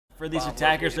For these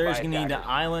attackers, they're just going to need to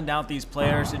island out these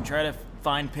players and try to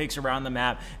find picks around the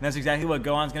map. And that's exactly what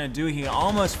Gohan's going to do. He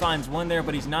almost finds one there,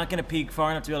 but he's not going to peek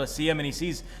far enough to be able to see him. And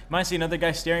he might see another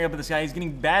guy staring up at this guy. He's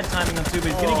getting bad timing on two, but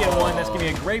he's going to get one. That's going to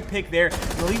be a great pick there.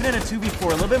 He'll leave it at a 2v4. A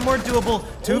little bit more doable.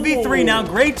 2v3 now.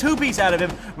 Great two-piece out of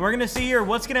him. We're going to see here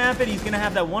what's going to happen. He's going to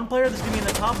have that one player that's going to be in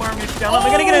the top bar. I'm going to shoot down. We're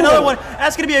going to get another one.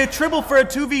 That's going to be a triple for a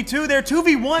 2v2 there.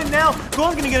 2v1 now.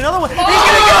 Gohan's going to get another one. He's going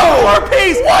to get a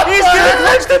 4-piece. He's going to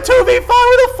clinch the 2v5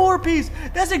 with a 4-piece.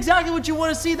 That's exactly what you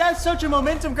want to see. That's such a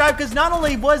momentum grab because not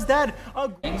only was that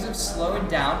things have slowed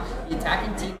down, the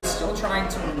attacking team is still trying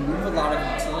to remove a lot of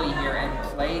utility here and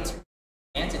play to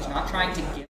advantage, not trying to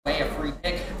give away a free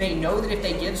pick. They know that if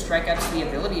they give StrikeX the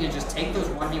ability to just take those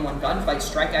 1v1 gunfights,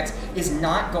 StrikeX is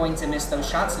not going to miss those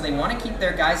shots, so they want to keep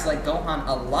their guys like Gohan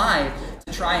alive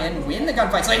to try and win the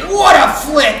gunfights. Like, what a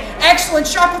flick! Excellent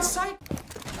shot, but sight!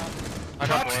 I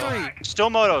got three. Still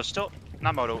Moto, still...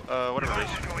 Not Moto, whatever it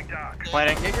is.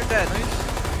 Planning. Yeah, you're dead.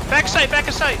 Back sight, back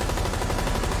of sight!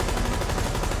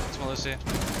 It's Melissa.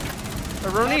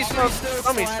 Rooney's still.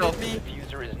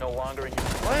 Diffuser is no longer in use.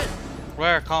 What?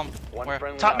 Where? Come. Where?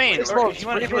 Top main.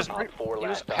 He was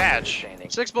hatch.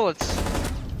 6 bullets.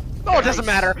 Oh, it doesn't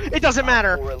matter. It doesn't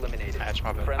matter. Hatch,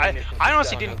 my bad. I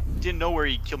honestly didn't know where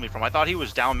he killed me from. I thought he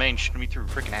was down main shooting me through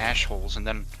freaking ash holes, and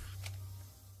then...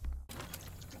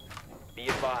 Be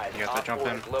advised, you have to jump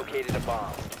in. Located a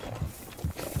bomb.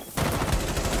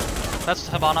 That's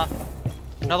Habana.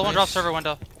 Another one drops server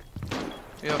window.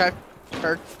 Yep. Okay.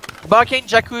 Heard. Bucking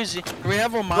jacuzzi. Do we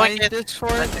have a mine disc for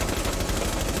it?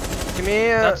 Give me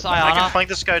a... That's Ayana. I can flank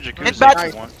this guy jacuzzi in back,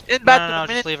 if you want. in back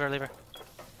no, just leave her,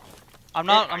 I'm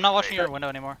not watching your window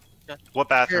anymore. What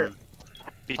bathroom?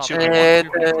 B2,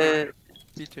 B1.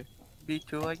 B2.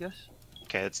 B2, I guess.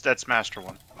 Okay, that's master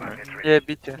one. Right. Yeah,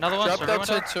 B2. Another one, Dropped server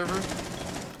window. outside server.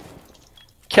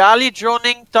 Kali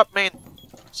droning top main.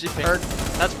 Zipping.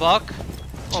 That's Buck.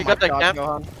 She got that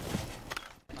camp.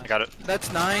 I got it.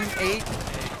 That's 9, 8.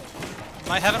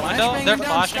 My heaven Flash window, banging they're down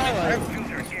flashing me.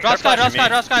 skylight. Drop sky, drop sky,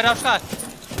 drop sky, drop sky.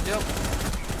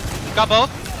 Yep. Got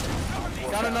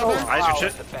both. Got another. Eyes are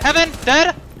shit. Heaven,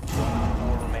 dead.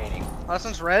 Last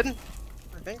one's red.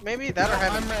 I think maybe that or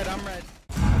heaven. I'm red, I'm red.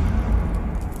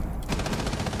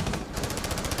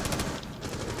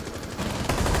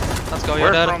 Let's go, Where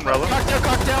you're dead. from, Rella?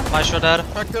 Cocktail. Maestro dead.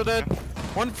 Cocktail dead.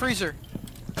 One freezer.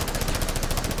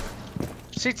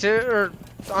 C2 or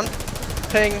on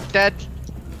ping dead.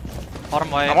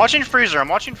 Bottom white. I'm watching freezer. I'm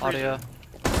watching freezer. Audio.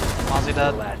 Ozzy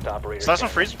dead. Is last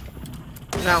one freezer?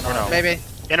 No, maybe.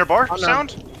 Inner bar Oh, no.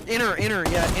 sound? Inner,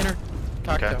 yeah, inner.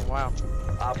 Cocktail, Okay. wow.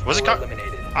 Was it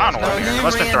eliminated? I don't know. No, What he it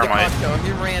must have ran been to thermite. cocktail.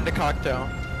 He ran to cocktail.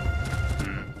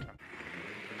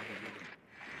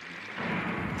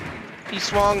 He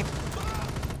swung.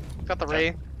 Got the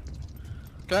ray.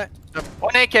 Okay.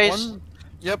 One AKs. One.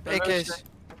 Yep, AKs.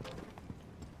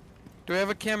 Do we have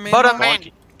a cam main? Bottom now?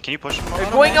 main. Can you push him?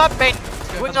 They're going up main.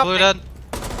 Going That's up blue main. dead.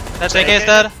 That's AK's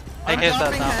dead. I'm AK's dead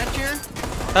dropping now. hatch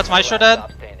here. That's Maestro dead.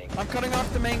 I'm cutting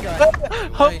off the main guy.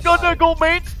 I'm gonna go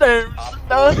main stairs.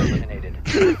 Eliminated.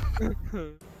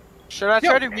 Should I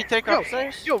try to retake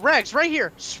upstairs? Yo, Rags, right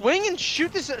here. Swing and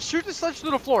shoot this sledge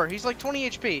through the floor. He's like 20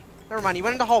 HP. Never mind, he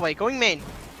went into hallway, going main.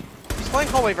 He's playing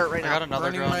hallway vert right I now. got another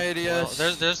Running drone. my ADS.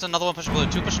 Well, there's another one pushing blue.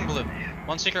 Two pushing blue.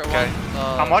 One secret, Okay.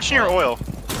 one. I'm watching your oil.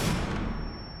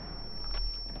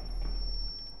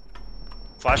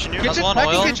 Flashing you. That's Kitchen, one back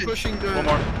in oil. kitchen. Pushing dirt. One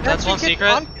more. That's one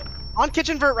secret. On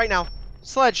kitchen vert right now.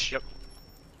 Sledge. Yep.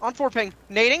 On 4 ping.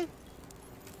 Nading.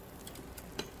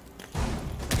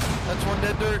 That's one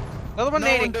dead dirt. Another one No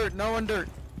one nading. dirt, no one dirt.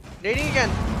 Nading again.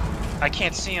 I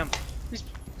can't see him.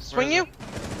 Swing you.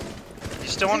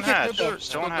 He's still on hatch. Still dirt,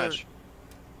 Still on still dirt. hatch.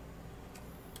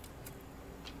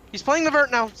 He's playing the vert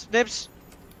now. Nibs.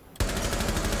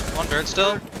 One dirt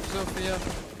still. Zofia.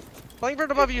 Playing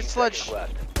vert above you, Sledge.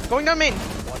 Going down main.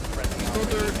 Still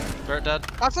dirt. Dirt dead.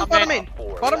 That's on bottom main.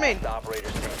 Bottom main.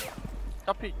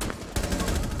 Copy.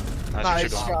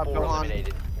 Nice job, go on.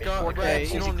 Go, 4K,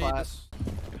 Rags, you easy don't need class.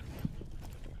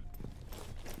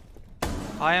 this.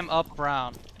 I am up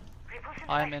brown.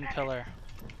 I am in pillar.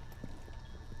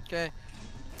 Okay.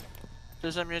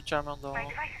 There's a mute jam on the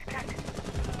wall.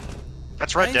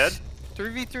 That's red dead.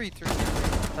 3v3, 3.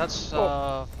 That's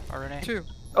Oh. Arune. 2.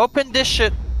 Open this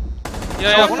shit.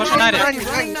 Yeah, Oh, pushing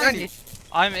 90. 90.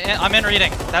 I'm in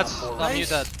reading. That's mute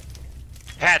dead.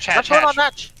 Hatch, Let's hatch, run on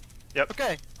hatch. match.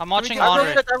 Okay. I'm watching get- I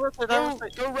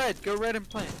laundry. Go red and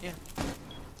plant, yeah.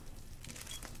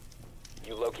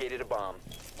 You located a bomb.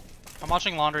 I'm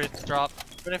watching laundry drop.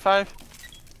 25.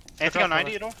 Anything on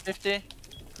 90 at all? 50.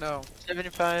 No.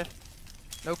 75.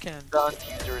 No can. Done.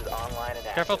 Diffuser is online and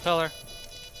active. Careful pillar.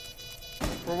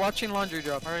 We're watching laundry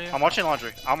drop. Where are you? I'm watching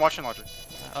laundry. I'm watching laundry.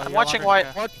 Oh, I'm you got watching laundry? white.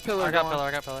 Okay. Watch pillar. I got go on. pillar,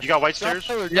 I got pillar. You got white Drop stairs?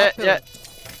 pillar. Yeah, Drop pillar.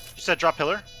 You said drop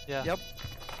pillar? Yeah. Yep.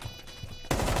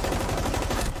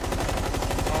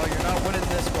 Oh, you're not winning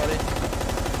this, buddy.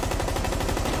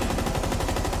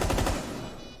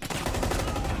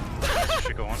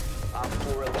 Should go on. Op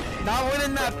 4 eliminated. Not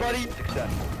winning that, buddy.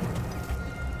 Successful.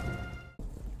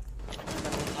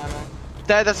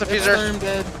 Dead, that's diffuser. Storm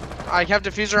dead. I have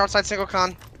diffuser outside single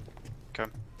con. Okay.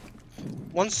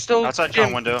 One's still Outside gym.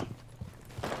 con window.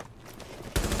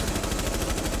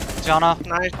 Tiana.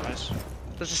 Nice. Nice.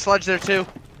 There's a sledge there too.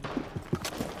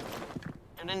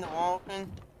 And in the wall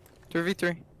open.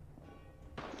 3v3.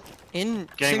 In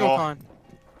Gang single wall. con.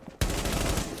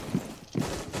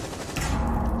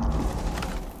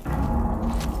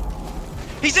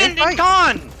 He's in in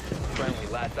con! Friendly,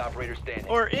 last operator standing.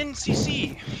 Or in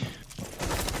CC.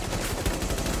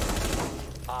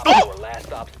 Op Oh! 4, last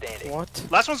stop standing. What?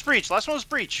 Last one's breach. Last one was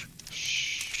breach.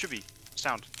 Shh. Should be.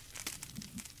 Sound.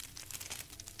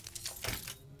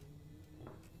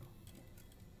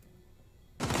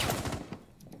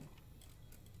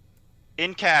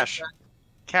 In cash.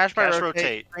 Cash by Cash rotate.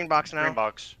 rotate. Green box now. Green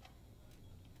box.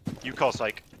 You call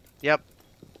psych. Yep.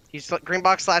 He's green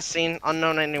box last seen.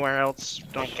 Unknown anywhere else.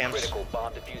 Don't Mission camps. critical.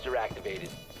 Bomb diffuser activated.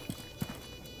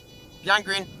 Behind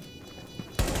green.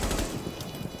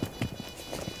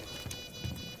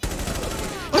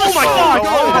 Oh my god!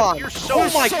 Come on! You're so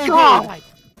Oh my so god!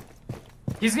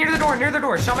 He's near the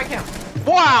door. Shot my camp.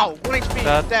 Wow! 1 HP.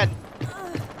 Dead. Dead.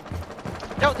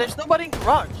 Yo, there's nobody in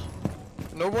garage.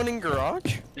 No one in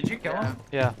garage? Did you kill him?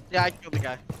 Yeah. Yeah, I killed the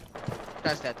guy.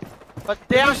 Guy's dead. But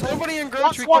there's nobody in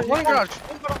garage. We Swamp, can- one in garage.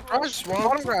 Garage, Swamp.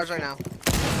 bottom garage right now.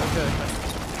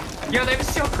 Okay. Yo, they have a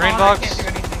steel Green con, box. I can't do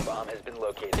anything. Bomb has been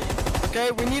located.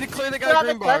 Okay, we need to clear the guy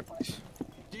green box.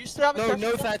 Do you still have No,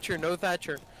 no Thatcher, no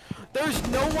Thatcher. There's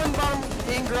no one bottom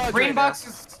in garage Green right box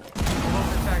is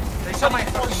They shot my now.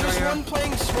 fucking There's just door. one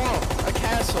playing swamp, a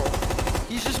castle.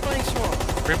 He's just playing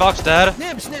swamp. Green box dead.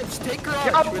 Nibs, take garage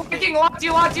Yo, with me. fucking Lottie.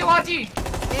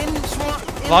 In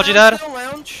swamp. In Logi lounge, dead? Still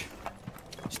lounge.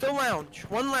 Still lounge.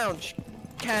 One lounge.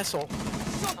 Castle.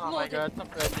 Oh my god, I'm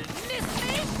good, dude.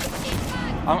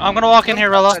 I'm gonna walk in here,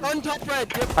 Rella. On top red.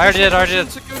 Dip. I already did.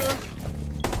 Sakura.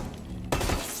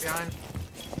 Behind.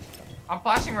 I'm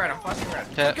flashing red.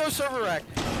 Okay. Go server rack.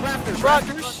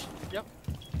 Raptors. Yep.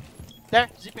 There,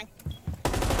 zipping.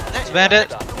 It's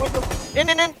bandit. In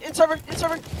server.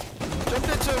 Jumped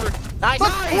in server. Nice.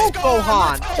 Nice.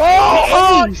 Gohan.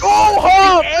 Gohan.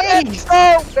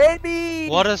 Gohan, baby.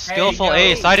 What a skillful yo.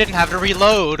 ace. I didn't have to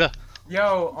reload.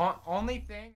 Yo, only thing.